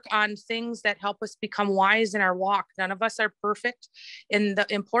can work on things that help us become wise in our walk. None of us are perfect. And the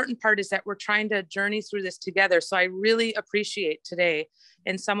important part is that we're trying to journey through this together. So I really appreciate today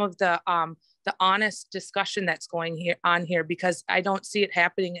and some of the honest discussion that's going on here, because I don't see it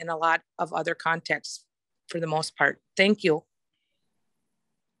happening in a lot of other contexts for the most part. Thank you.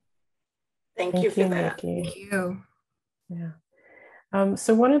 Thank you for that. Nikki. Thank you. Yeah.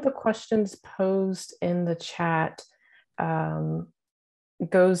 So one of the questions posed in the chat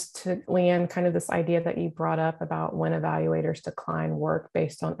goes to Leanne, kind of this idea that you brought up about when evaluators decline work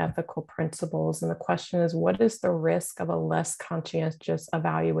based on ethical principles. And the question is, what is the risk of a less conscientious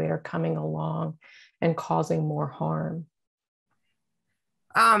evaluator coming along and causing more harm?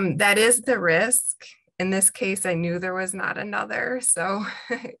 That is the risk. In this case, I knew there was not another. So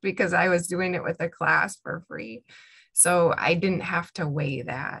because I was doing it with a class for free. So I didn't have to weigh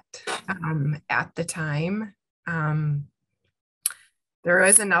that at the time. There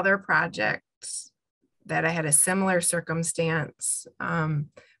was another project that I had a similar circumstance,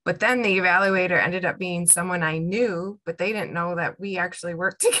 but then the evaluator ended up being someone I knew, but they didn't know that we actually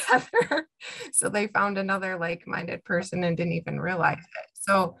worked together. So they found another like-minded person and didn't even realize it.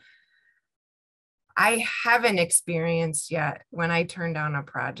 So I haven't experienced yet when I turn down a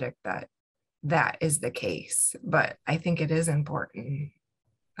project that is the case, but I think it is important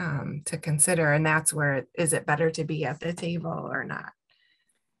to consider. And that's where, is it better to be at the table or not?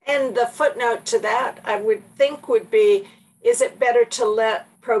 And the footnote to that, I would think, would be, is it better to let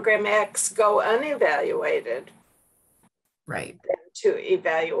program X go unevaluated? Right. Than to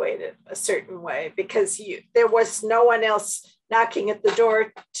evaluate it a certain way, because there was no one else knocking at the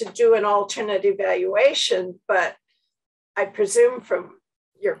door to do an alternate evaluation, but I presume from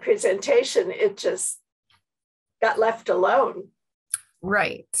your presentation, it just got left alone.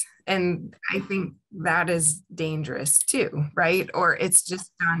 Right. And I think that is dangerous too, right? Or it's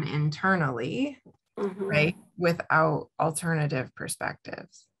just done internally, right? Without alternative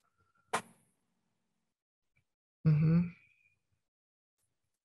perspectives.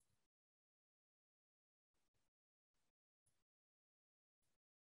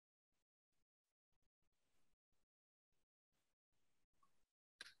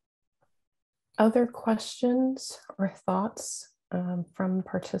 Other questions or thoughts from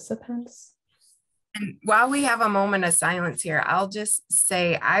participants? And while we have a moment of silence here, I'll just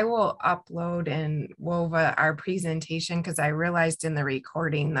say I will upload in WOVA our presentation, because I realized in the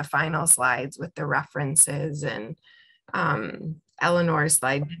recording the final slides with the references and Eleanor's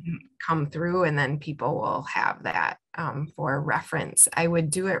slide didn't come through, and then people will have that for reference. I would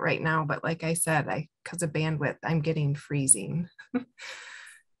do it right now, but like I said, because of bandwidth, I'm getting freezing.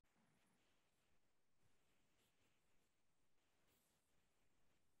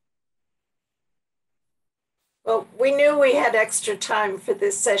 Well, we knew we had extra time for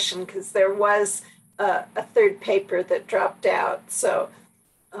this session because there was a third paper that dropped out. So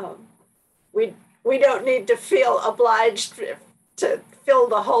we don't need to feel obliged to fill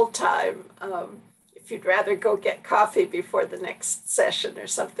the whole time. If you'd rather go get coffee before the next session or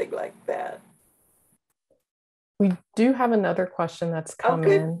something like that. We do have another question that's come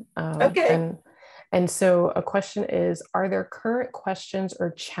in. Okay. And so a question is, are there current questions or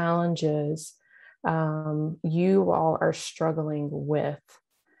challenges you all are struggling with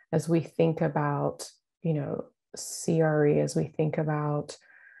as we think about, CRE, as we think about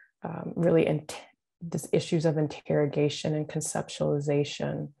really these issues of interrogation and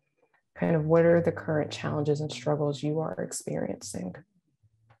conceptualization? Kind of what are the current challenges and struggles you are experiencing?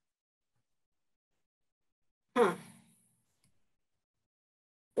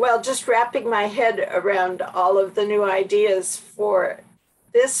 Well, just wrapping my head around all of the new ideas for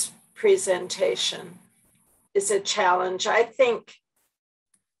this presentation is a challenge. I think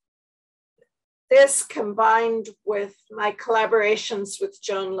this, combined with my collaborations with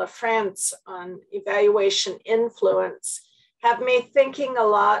Joan LaFrance on evaluation influence, have me thinking a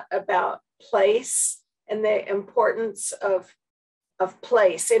lot about place and the importance of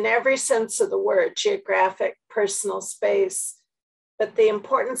place in every sense of the word, geographic, personal space, but the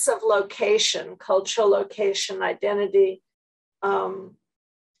importance of location, cultural location, identity,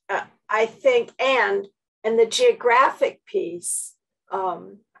 I think, and the geographic piece,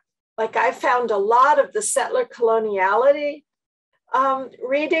 like I found a lot of the settler coloniality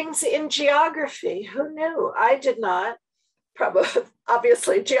readings in geography. Who knew? I did not. Probably,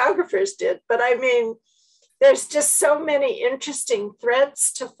 obviously, geographers did, but I mean, there's just so many interesting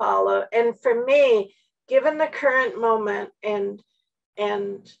threads to follow. And for me, given the current moment and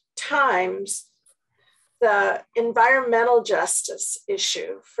times, the environmental justice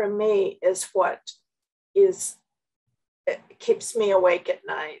issue for me is what is it keeps me awake at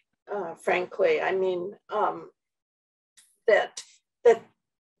night, frankly. I mean, that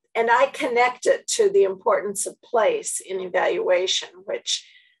and I connect it to the importance of place in evaluation, which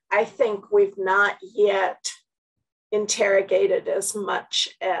I think we've not yet interrogated as much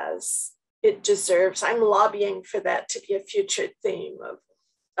as it deserves. I'm lobbying for that to be a future theme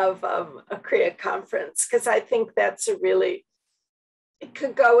of a CREA conference, because I think that's a really, it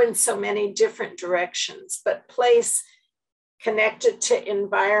could go in so many different directions, but place connected to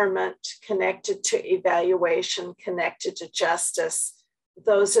environment, connected to evaluation, connected to justice,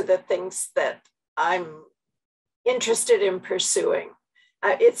 those are the things that I'm interested in pursuing.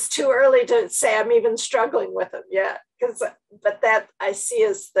 It's too early to say I'm even struggling with them yet, but that I see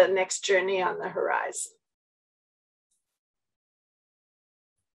as the next journey on the horizon.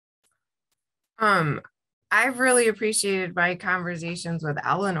 I've really appreciated my conversations with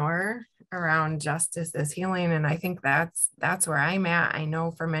Eleanor around justice as healing. And I think that's where I'm at. I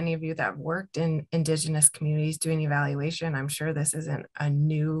know for many of you that have worked in Indigenous communities doing evaluation, I'm sure this isn't a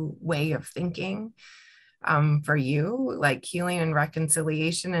new way of thinking for you. Like healing and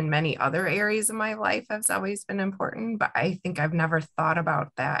reconciliation in many other areas of my life has always been important, but I think I've never thought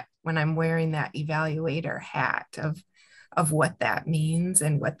about that when I'm wearing that evaluator hat of what that means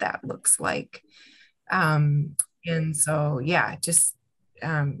and what that looks like. And so, yeah, just,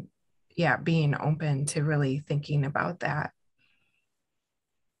 being open to really thinking about that.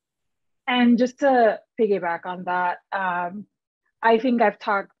 And just to piggyback on that, I think I've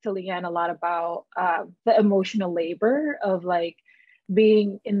talked to Leanne a lot about the emotional labor of like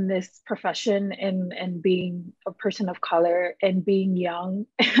being in this profession and being a person of color and being young.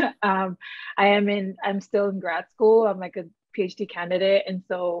 I'm still in grad school. I'm like a PhD candidate.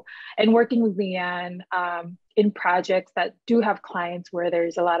 And working with Leanne in projects that do have clients where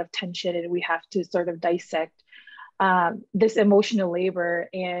there's a lot of tension and we have to sort of dissect this emotional labor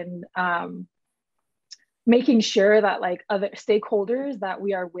and making sure that like other stakeholders that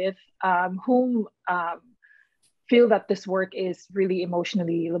we are with whom feel that this work is really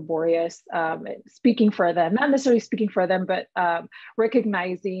emotionally laborious, speaking for them, not necessarily speaking for them, but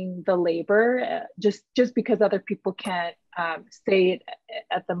recognizing the labor just because other people can't say it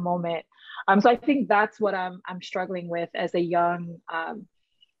at the moment. So I think that's what I'm struggling with as a young,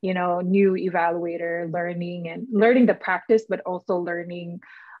 new evaluator, learning the practice, but also learning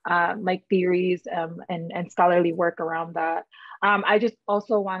like theories and scholarly work around that. I just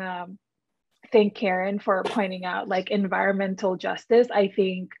also want to thank Karen for pointing out like environmental justice. I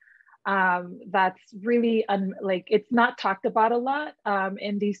think that's really it's not talked about a lot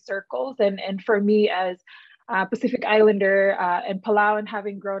in these circles. And for me as a Pacific Islander and Palauan,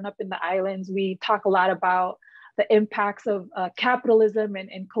 having grown up in the islands, we talk a lot about the impacts of capitalism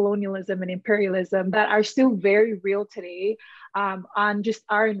and colonialism and imperialism that are still very real today on just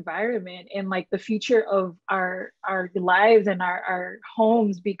our environment and like the future of our lives and our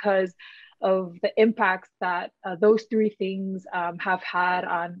homes because of the impacts that those three things have had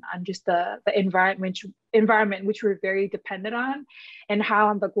on just the environment which we're very dependent on, and how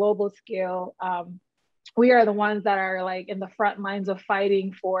on the global scale we are the ones that are like in the front lines of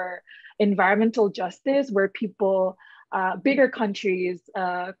fighting for environmental justice, where people, bigger countries,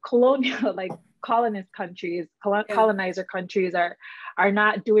 colonist countries, colonizer countries are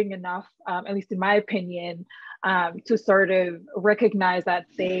not doing enough, at least in my opinion, to sort of recognize that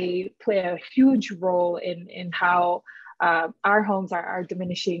they play a huge role in how our homes are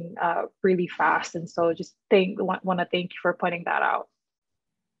diminishing really fast. And so just want to thank you for pointing that out.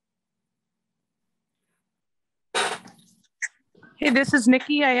 Hey, this is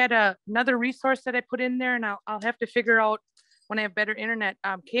Nikki. I had another resource that I put in there, and I'll have to figure out when I have better internet.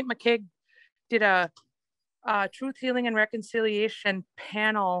 Kate McKeag did a Truth, Healing, and Reconciliation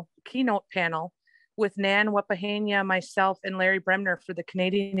keynote panel with Nan Wapahania, myself, and Larry Bremner for the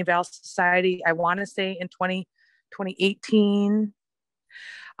Canadian Eval Society, I want to say in 2018.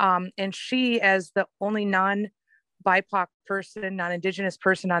 And she, as the only non-BIPOC person, non-Indigenous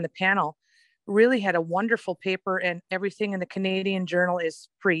person on the panel, really had a wonderful paper, and everything in the Canadian Journal is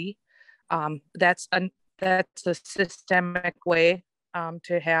free. That's a systemic way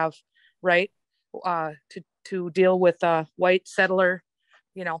to have, right, to deal with white settler,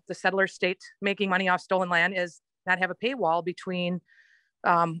 the settler state making money off stolen land, is not have a paywall between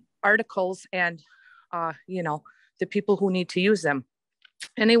articles and, the people who need to use them.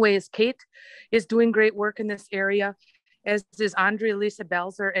 Anyways, Kate is doing great work in this area, as is Andrea Lisa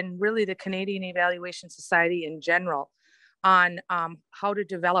Belzer, and really the Canadian Evaluation Society in general, on how to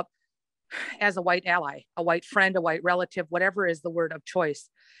develop as a white ally, a white friend, a white relative, whatever is the word of choice.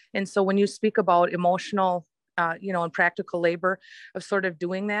 And so when you speak about emotional in practical labor of sort of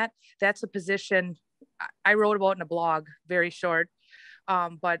doing that. That's a position I wrote about in a blog, very short,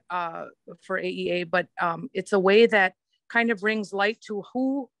 but for AEA, but it's a way that kind of brings light to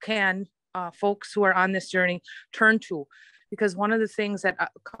who can folks who are on this journey turn to. Because one of the things that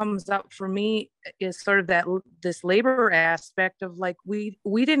comes up for me is sort of this labor aspect of like,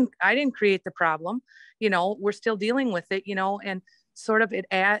 I didn't create the problem, we're still dealing with it, and sort of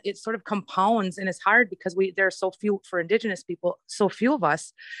it sort of compounds, and it's hard because there are so few, for Indigenous people, so few of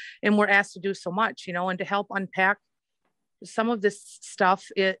us, and we're asked to do so much, and to help unpack some of this stuff,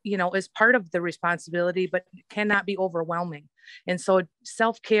 is part of the responsibility, but cannot be overwhelming. And so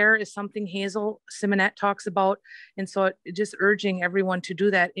self-care is something Hazel Simonet talks about. And so just urging everyone to do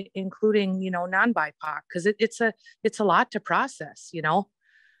that, including, non-BIPOC, because it's a lot to process,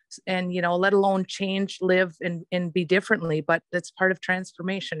 and, let alone change, live and be differently, but that's part of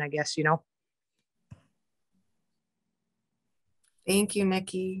transformation, I guess, Thank you,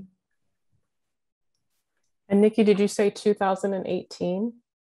 Nikki. And Nikki, did you say 2018?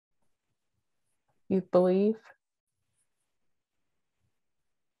 You believe?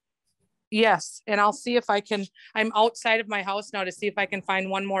 Yes, and I'll see if I'm outside of my house now to see if I can find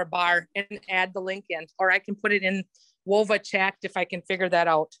one more bar and add the link in, or I can put it in WOVA chat if I can figure that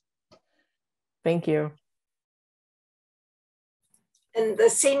out. Thank you. And the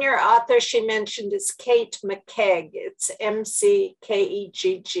senior author she mentioned is Kate McKegg. It's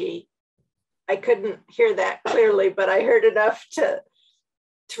McKegg. I couldn't hear that clearly, but I heard enough to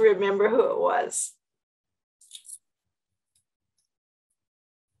remember who it was.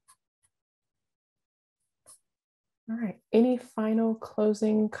 All right. Any final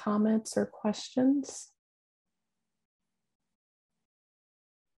closing comments or questions?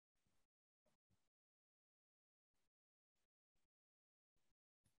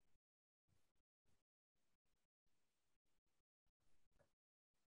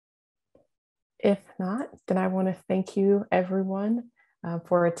 If not, then I want to thank you, everyone,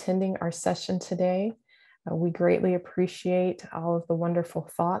 for attending our session today. We greatly appreciate all of the wonderful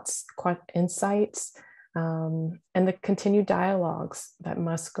thoughts, insights, and the continued dialogues that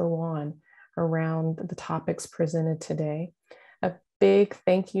must go on around the topics presented today. A big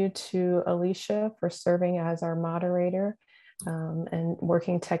thank you to Alicia for serving as our moderator and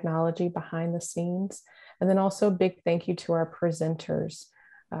working technology behind the scenes. And then also a big thank you to our presenters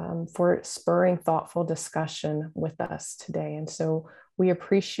for spurring thoughtful discussion with us today. And so we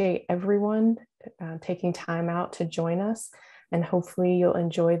appreciate everyone taking time out to join us, and hopefully you'll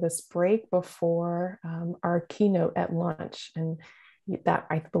enjoy this break before our keynote at lunch. And that,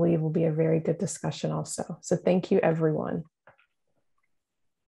 I believe, will be a very good discussion also. So thank you, everyone.